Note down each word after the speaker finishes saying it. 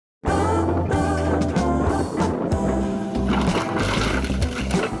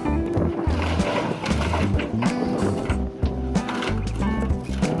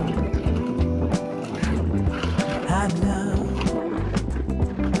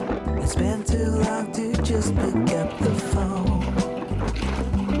just pick up the phone.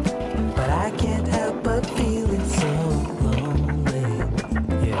 But I can't help but feeling so lonely.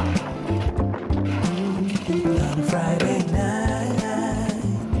 Yeah. On a Friday night.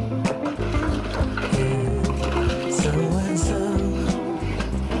 Yeah. So and so.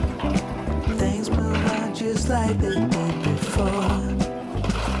 Things move on just like they did before.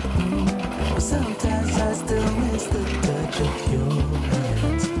 But sometimes I still miss the touch of your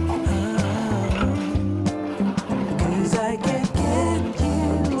hands. Cause I can't get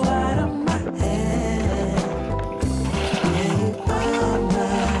you out of my head. Yeah, you're on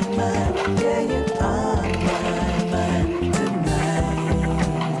my mind. Yeah, you're on my mind tonight.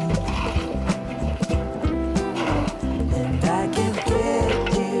 And I can't get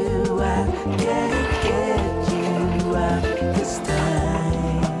you out, can't get you out this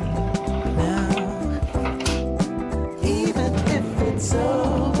time. Now, even if it's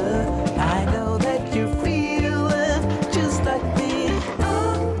over, I know that you're feeling just like me.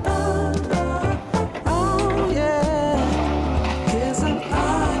 Oh, oh, oh, oh, yeah. 'Cause I'm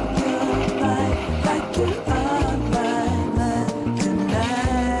on your mind, like you're on my mind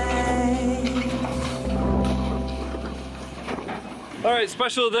tonight. All right,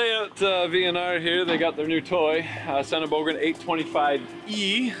 special day at V&R here. They got their new toy, Sennebogen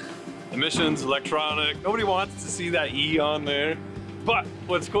 825e. Emissions, electronic. Nobody wants to see that E on there. But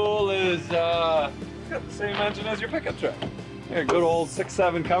what's cool is it's got the same engine as your pickup truck. Yeah, good old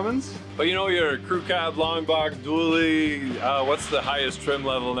 6.7 Cummins. But you know your crew cab, long box, dually, what's the highest trim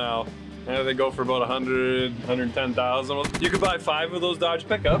level now? They go for about 100, 110,000. Well, you could buy 5 of those Dodge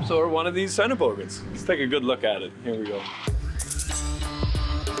pickups or one of these Sennebogens. Let's take a good look at it. Here we go.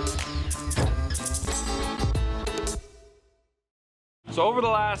 So over the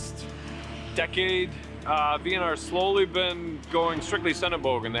last decade, V&R slowly been going strictly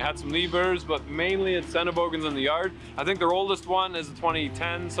Sennebogen. They had some Liebers, but mainly it's Sennebogens in the yard. I think their oldest one is a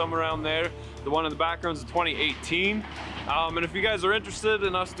 2010, somewhere around there. The one in the background is a 2018. And if you guys are interested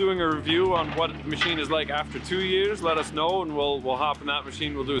in us doing a review on what the machine is like after 2 years, let us know and we'll hop in that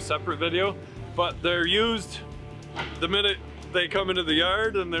machine. We'll do a separate video. But they're used the minute they come into the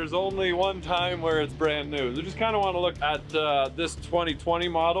yard, and there's only one time where it's brand new. So just kind of want to look at this 2020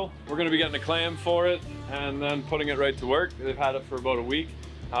 model. We're going to be getting a clam for it and then putting it right to work. They've had it for about a week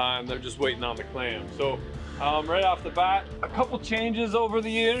and they're just waiting on the clam. So right off the bat, a couple changes over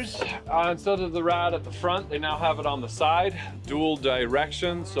the years. Instead of the rad at the front, they now have it on the side, dual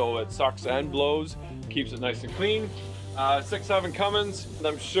direction, so it sucks and blows, keeps it nice and clean. 6.7 Cummins,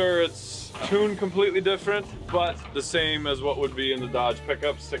 I'm sure it's tuned completely different, but the same as what would be in the Dodge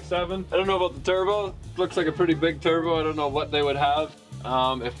pickup 6.7. I don't know about the turbo. It looks like a pretty big turbo. I don't know what they would have.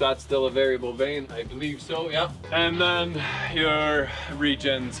 If that's still a variable vane, I believe so, yeah. And then your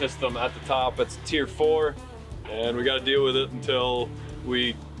regen system at the top, it's tier 4, and we got to deal with it until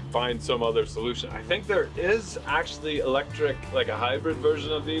we find some other solution. I think there is actually electric, like a hybrid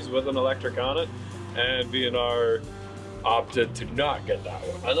version of these with an electric on it, and V&R opted to not get that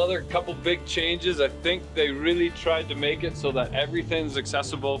one. Another couple big changes, I think they really tried to make it so that everything's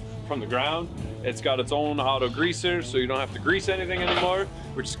accessible from the ground. It's got its own auto greaser, so you don't have to grease anything anymore,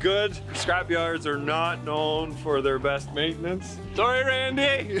 which is good. Scrap yards are not known for their best maintenance. Sorry,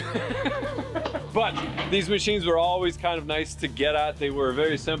 Randy! But these machines were always kind of nice to get at. They were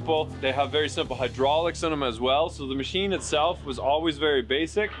very simple. They have very simple hydraulics in them as well. So the machine itself was always very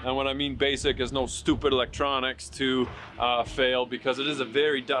basic. And when I mean basic, is no stupid electronics to fail, because it is a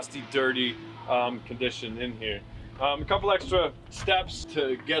very dusty, dirty condition in here. A couple extra steps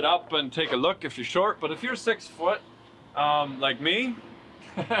to get up and take a look if you're short, but if you're 6 foot, like me,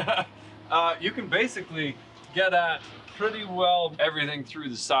 you can basically get at pretty well everything through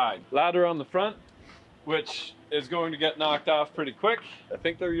the side. Ladder on the front, which is going to get knocked off pretty quick. I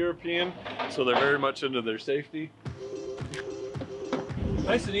think they're European, so they're very much into their safety.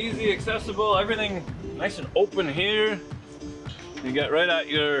 Nice and easy, accessible, everything nice and open here. You get right at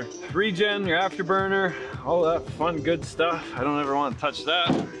your regen, your afterburner, all that fun, good stuff. I don't ever want to touch that.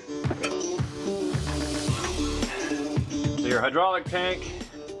 So your hydraulic tank,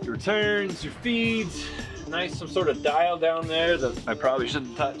 your returns, your feeds, nice some sort of dial down there that I probably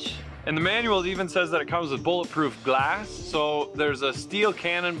shouldn't touch. And the manual even says that it comes with bulletproof glass. So there's a steel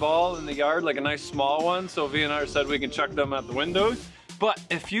cannonball in the yard, like a nice small one. So V&R said we can chuck them at the windows. But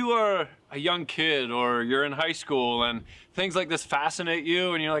if you are a young kid or you're in high school and things like this fascinate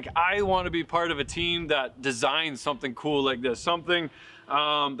you and you're like, I want to be part of a team that designs something cool like this, something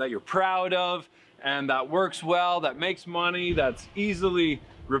that you're proud of and that works well, that makes money, that's easily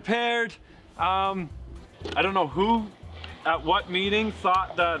repaired. I don't know who at what meeting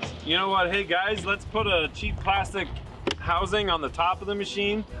thought that, you know what, hey guys, let's put a cheap plastic housing on the top of the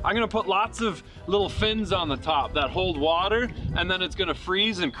machine. I'm gonna put lots of little fins on the top that hold water, and then it's gonna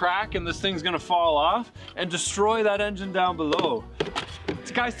freeze and crack, and this thing's gonna fall off and destroy that engine down below.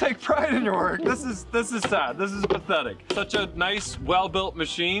 These guys take pride in your work. This is sad. This is pathetic. Such a nice, well-built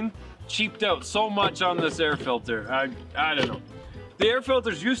machine, cheaped out so much on this air filter. I don't know. The air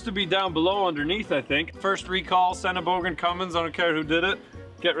filters used to be down below underneath, I think. First recall, Sennebogen, Cummins, I don't care who did it.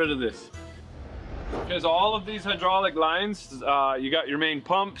 Get rid of this. Okay, so all of these hydraulic lines, you got your main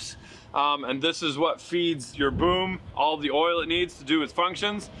pumps, and this is what feeds your boom, all the oil it needs to do its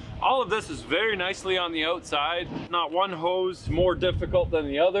functions. All of this is very nicely on the outside. Not one hose more difficult than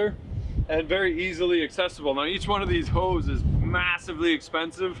the other, and very easily accessible. Now each one of these hoses is massively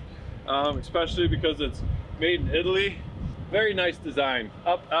expensive, especially because it's made in Italy. Very nice design,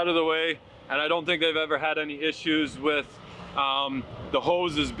 up out of the way, and I don't think they've ever had any issues with the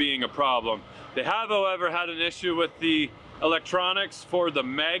hoses being a problem. They have, however, had an issue with the electronics for the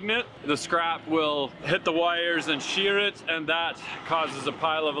magnet. The scrap will hit the wires and shear it, and that causes a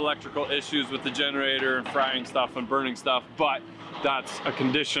pile of electrical issues with the generator and frying stuff and burning stuff, but that's a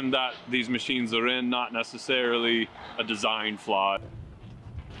condition that these machines are in, not necessarily a design flaw.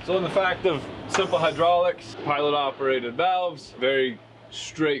 So in the fact of simple hydraulics, pilot operated valves, very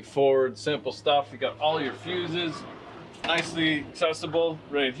straightforward, simple stuff. You got all your fuses, nicely accessible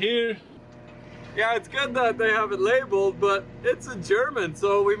right here. Yeah, it's good that they have it labeled, but it's in German,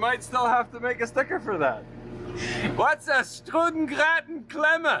 so we might still have to make a sticker for that. What's a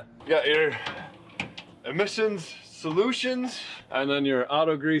Strudengratenklemme? You got your emissions solutions, and then your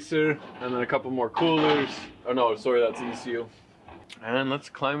auto greaser, and then a couple more coolers. Oh no, sorry, that's ECU. And let's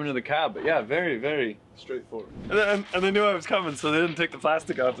climb into the cab. But yeah, very, very straightforward. And they knew I was coming, so they didn't take the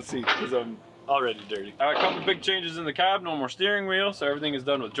plastic off the seat because I'm already dirty. A couple big changes in the cab. No more steering wheel, so everything is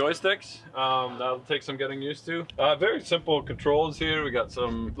done with joysticks. That'll take some getting used to. Very simple controls here. We got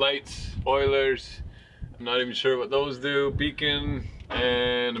some lights, oilers. I'm not even sure what those do. Beacon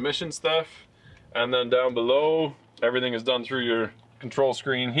and emission stuff. And then down below, everything is done through your control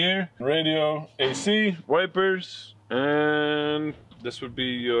screen here. Radio, AC, wipers, and this would be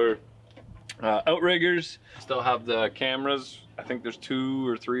your outriggers. Still have the cameras. I think there's 2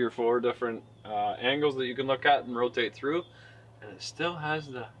 or 3 or 4 different angles that you can look at and rotate through. And it still has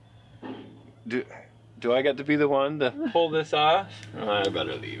the... Do I get to be the one to pull this off? I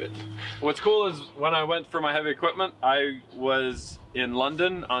better leave it. What's cool is when I went for my heavy equipment, I was in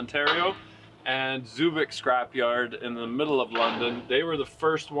London, Ontario, and Zubik Scrapyard in the middle of London. They were the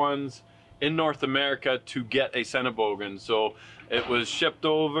first ones in North America to get a Sennebogen. So it was shipped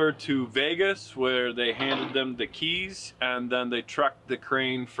over to Vegas, where they handed them the keys, and then they trucked the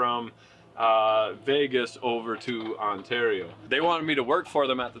crane from Vegas over to Ontario. They wanted me to work for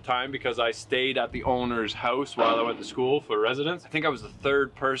them at the time because I stayed at the owner's house while I went to school for residence. I think I was the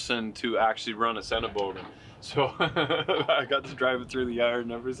 3rd person to actually run a Sennebogen. So I got to drive it through the yard,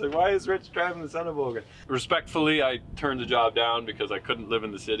 and everybody's like, why is Rich driving the Sennebogen? Respectfully, I turned the job down because I couldn't live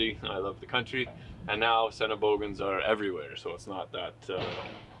in the city. I love the country. And now Sennebogens are everywhere, so it's not that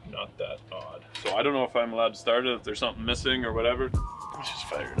odd. So I don't know if I'm allowed to start it, if there's something missing or whatever. Let's just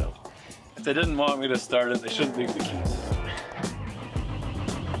fire it up. If they didn't want me to start it, they shouldn't leave the keys.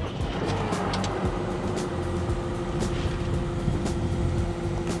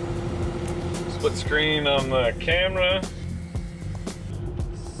 Split screen on the camera.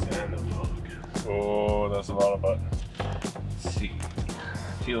 Sennebogen. Oh, that's a lot of buttons. Let's see.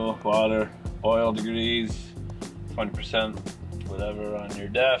 Fuel, water, oil degrees, 20%, whatever on your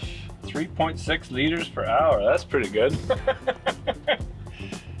def. 3.6 liters per hour. That's pretty good.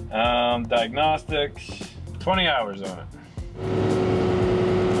 Diagnostics. 20 hours on it.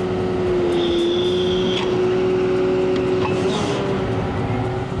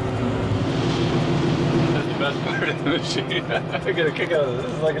 Best part of the machine. I get a kick out of this.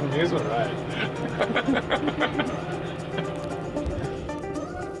 This is like an amusement ride.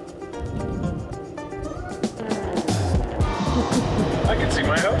 I can see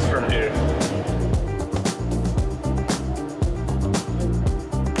my house from here.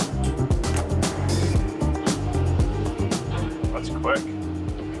 That's quick.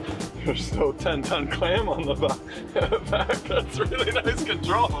 There's no 10-ton clam on the back. That's really nice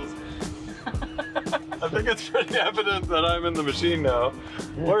controls. I think it's pretty evident that I'm in the machine now.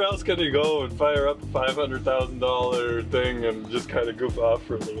 Where else can you go and fire up a $500,000 thing and just kind of goof off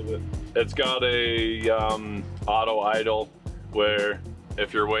for a little bit? It's got a auto idle, where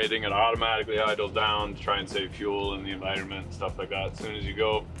if you're waiting, it automatically idles down to try and save fuel in the environment and stuff like that. As soon as you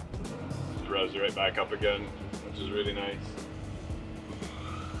go, it revs right back up again, which is really nice.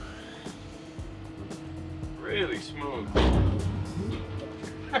 Really smooth.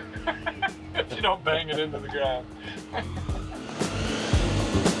 If you don't bang it into the ground.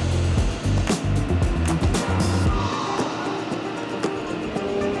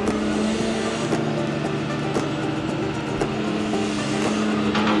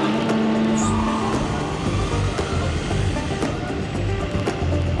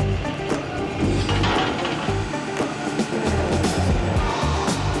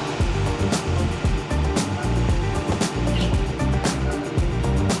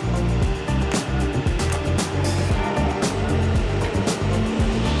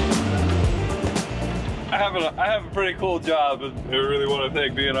 I have a pretty cool job, and I really want to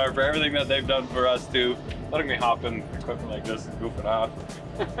thank B&R for everything that they've done for us too. Letting me hop in equipment like this and goof it off.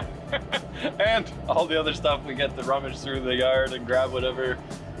 And all the other stuff we get to rummage through the yard and grab whatever.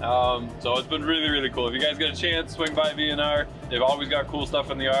 So it's been really, really cool. If you guys get a chance, swing by B&R. They've always got cool stuff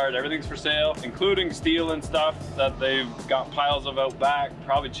in the yard. Everything's for sale, including steel and stuff that they've got piles of out back.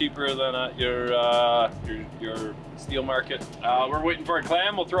 Probably cheaper than at your steel market. We're waiting for a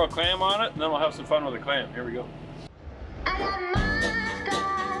clam. We'll throw a clam on it, and then we'll have some fun with a clam. Here we go.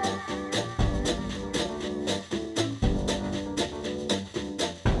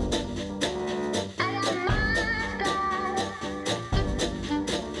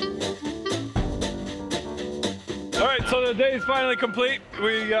 Alright, so the day is finally complete.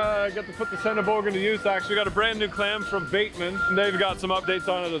 We got to put the Sennebogen to use. Actually got a brand new clam from Bateman, and they've got some updates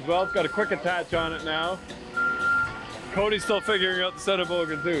on it as well. It's got a quick attach on it now. Cody's still figuring out the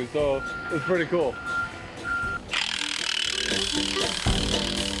Sennebogen too, so it's pretty cool.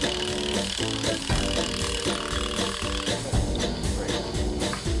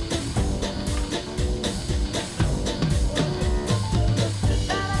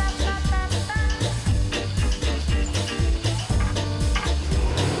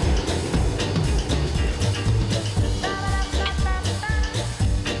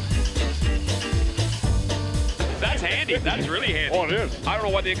 That's really handy. Oh, it is. I don't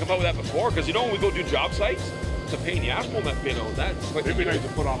know why they didn't come out with that before, because you know when we go do job sites, it's a pain in the ass pulling that pin out. That's like, it'd be nice to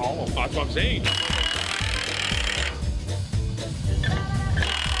put on all of them. That's what I'm saying.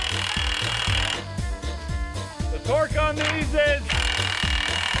 The torque on these is...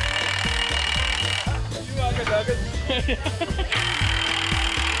 You ugga-duggas.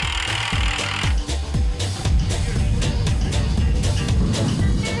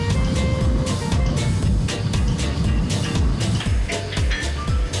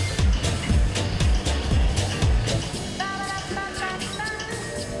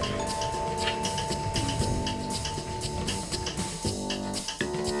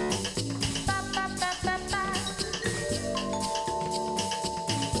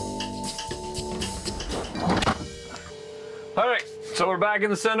 Alright, so we're back in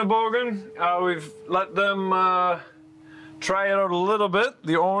the Sennebogen. We've let them try it out a little bit,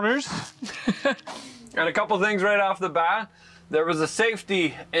 the owners. And a couple things right off the bat. There was a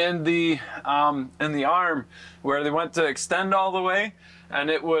safety in the arm where they went to extend all the way, and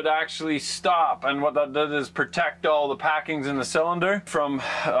it would actually stop. And what that did is protect all the packings in the cylinder from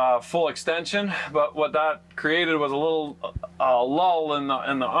full extension. But what that created was a little lull in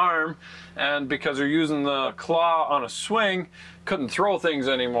the arm, and because they're using the claw on a swing, couldn't throw things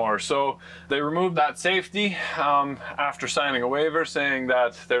anymore. So they removed that safety after signing a waiver saying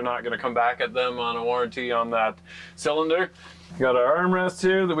that they're not going to come back at them on a warranty on that cylinder. Got our armrest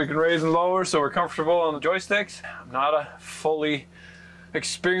here that we can raise and lower so we're comfortable on the joysticks. I'm not a fully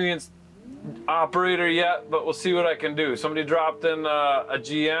experienced operator yet, but we'll see what I can do. Somebody dropped in a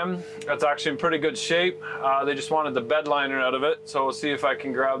GM that's actually in pretty good shape. They just wanted the bed liner out of it, so we'll see if I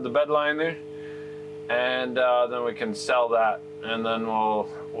can grab the bed liner, and then we can sell that, and then we'll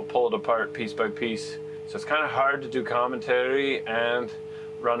pull it apart piece by piece. So it's kind of hard to do commentary and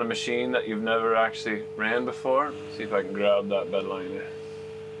run a machine that you've never actually ran before. See if I can grab that bed liner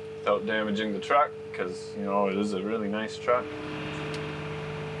without damaging the truck, because you know it is a really nice truck.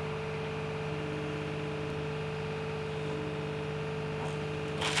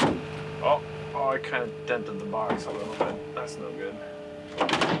 Oh, I kind of dented the box a little bit. That's no good.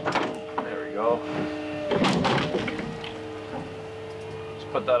 There we go.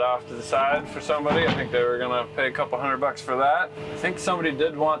 Just put that off to the side for somebody. I think they were gonna pay a couple $100 for that. I think somebody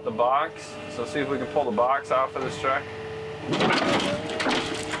did want the box, so see if we can pull the box off of this truck.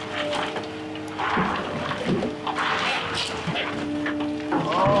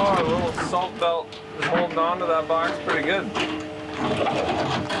 Oh, a little salt belt is holding on to that box pretty good.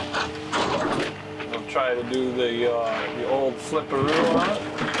 I'll try to do the old flipperoo on it.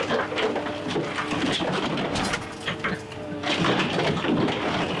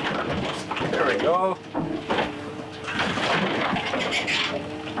 go.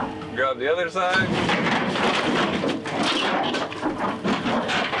 Grab the other side.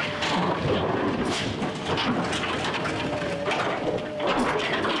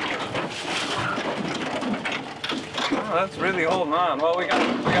 Oh, that's really holding on. Well, we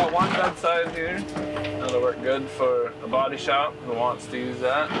got one bedside here. That'll work good for a body shop who wants to use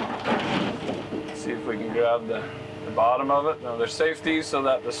that. Let's see if we can grab the bottom of it. Now there's safety so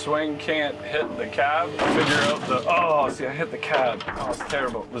that the swing can't hit the cab. Figure out the, oh, see, I hit the cab. Oh, it's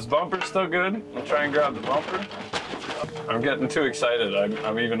terrible. This bumper's still good. I'll try and grab the bumper. I'm getting too excited.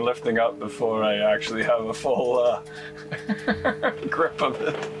 I'm even lifting up before I actually have a full grip of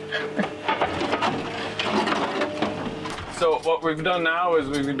it. So what we've done now is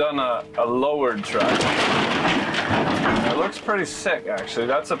we've done a lowered truck. It looks pretty sick, actually.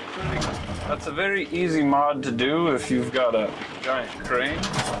 That's a very easy mod to do if you've got a giant crane.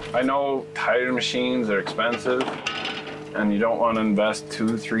 I know tire machines are expensive and you don't want to invest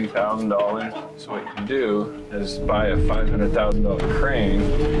 $2,000 to $3,000. So what you do is buy a $500,000 crane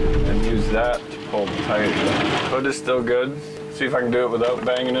and use that to pull the tires down. Hood is still good. See if I can do it without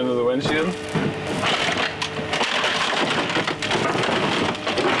banging into the windshield.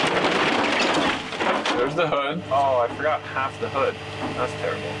 There's the hood. Oh, I forgot half the hood. That's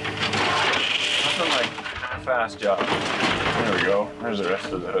terrible. That's like half-assed job. There we go. There's the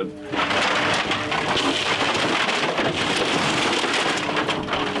rest of the hood.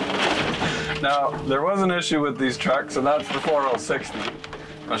 Now, there was an issue with these trucks, and that's the 4060.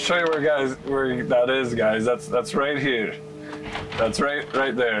 I'll show you where that is, guys. That's right here. That's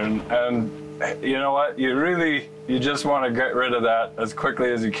right there. And you know what? You just want to get rid of that as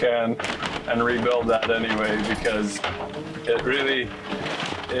quickly as you can and rebuild that anyway, because it really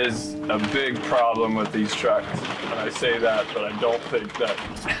is a big problem with these trucks. And I say that, but I don't think that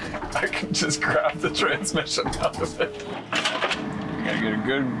I can just grab the transmission out of it. Gotta get a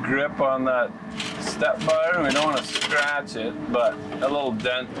good grip on that step bar, and we don't want to scratch it, but a little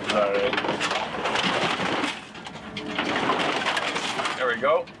dent is alright. There we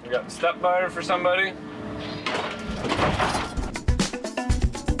go. We got the step bar for somebody.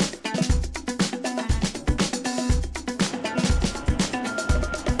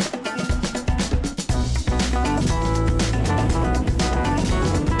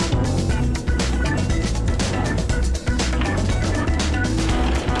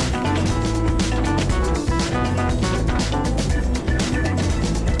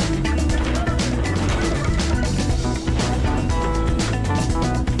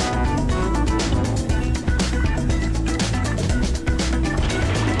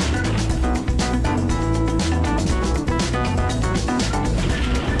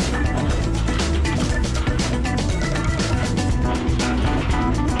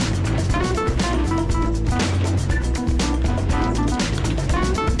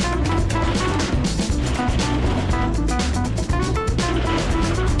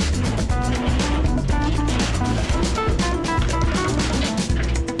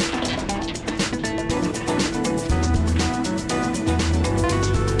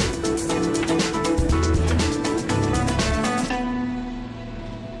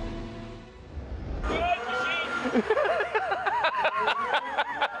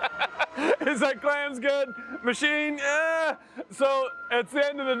 Is that clams good? Machine, So it's the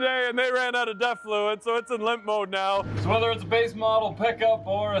end of the day and they ran out of DEF fluid, so it's in limp mode now. So whether it's a base model pickup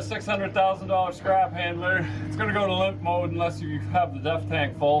or a $600,000 scrap handler, it's gonna go to limp mode unless you have the DEF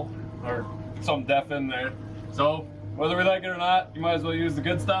tank full or some DEF in there. So whether we like it or not, you might as well use the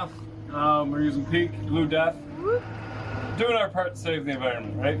good stuff. We're using Peak Blue DEF. Doing our part to save the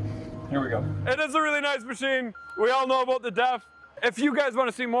environment, right? Here we go. It is a really nice machine. We all know about the DEF. If you guys want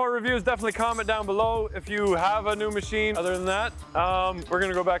to see more reviews, definitely comment down below if you have a new machine. Other than that, we're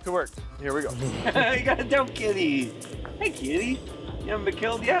gonna go back to work. Here we go. You got a dope kitty. Hey kitty, you haven't been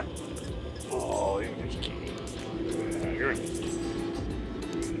killed yet? Oh, you're just kitty.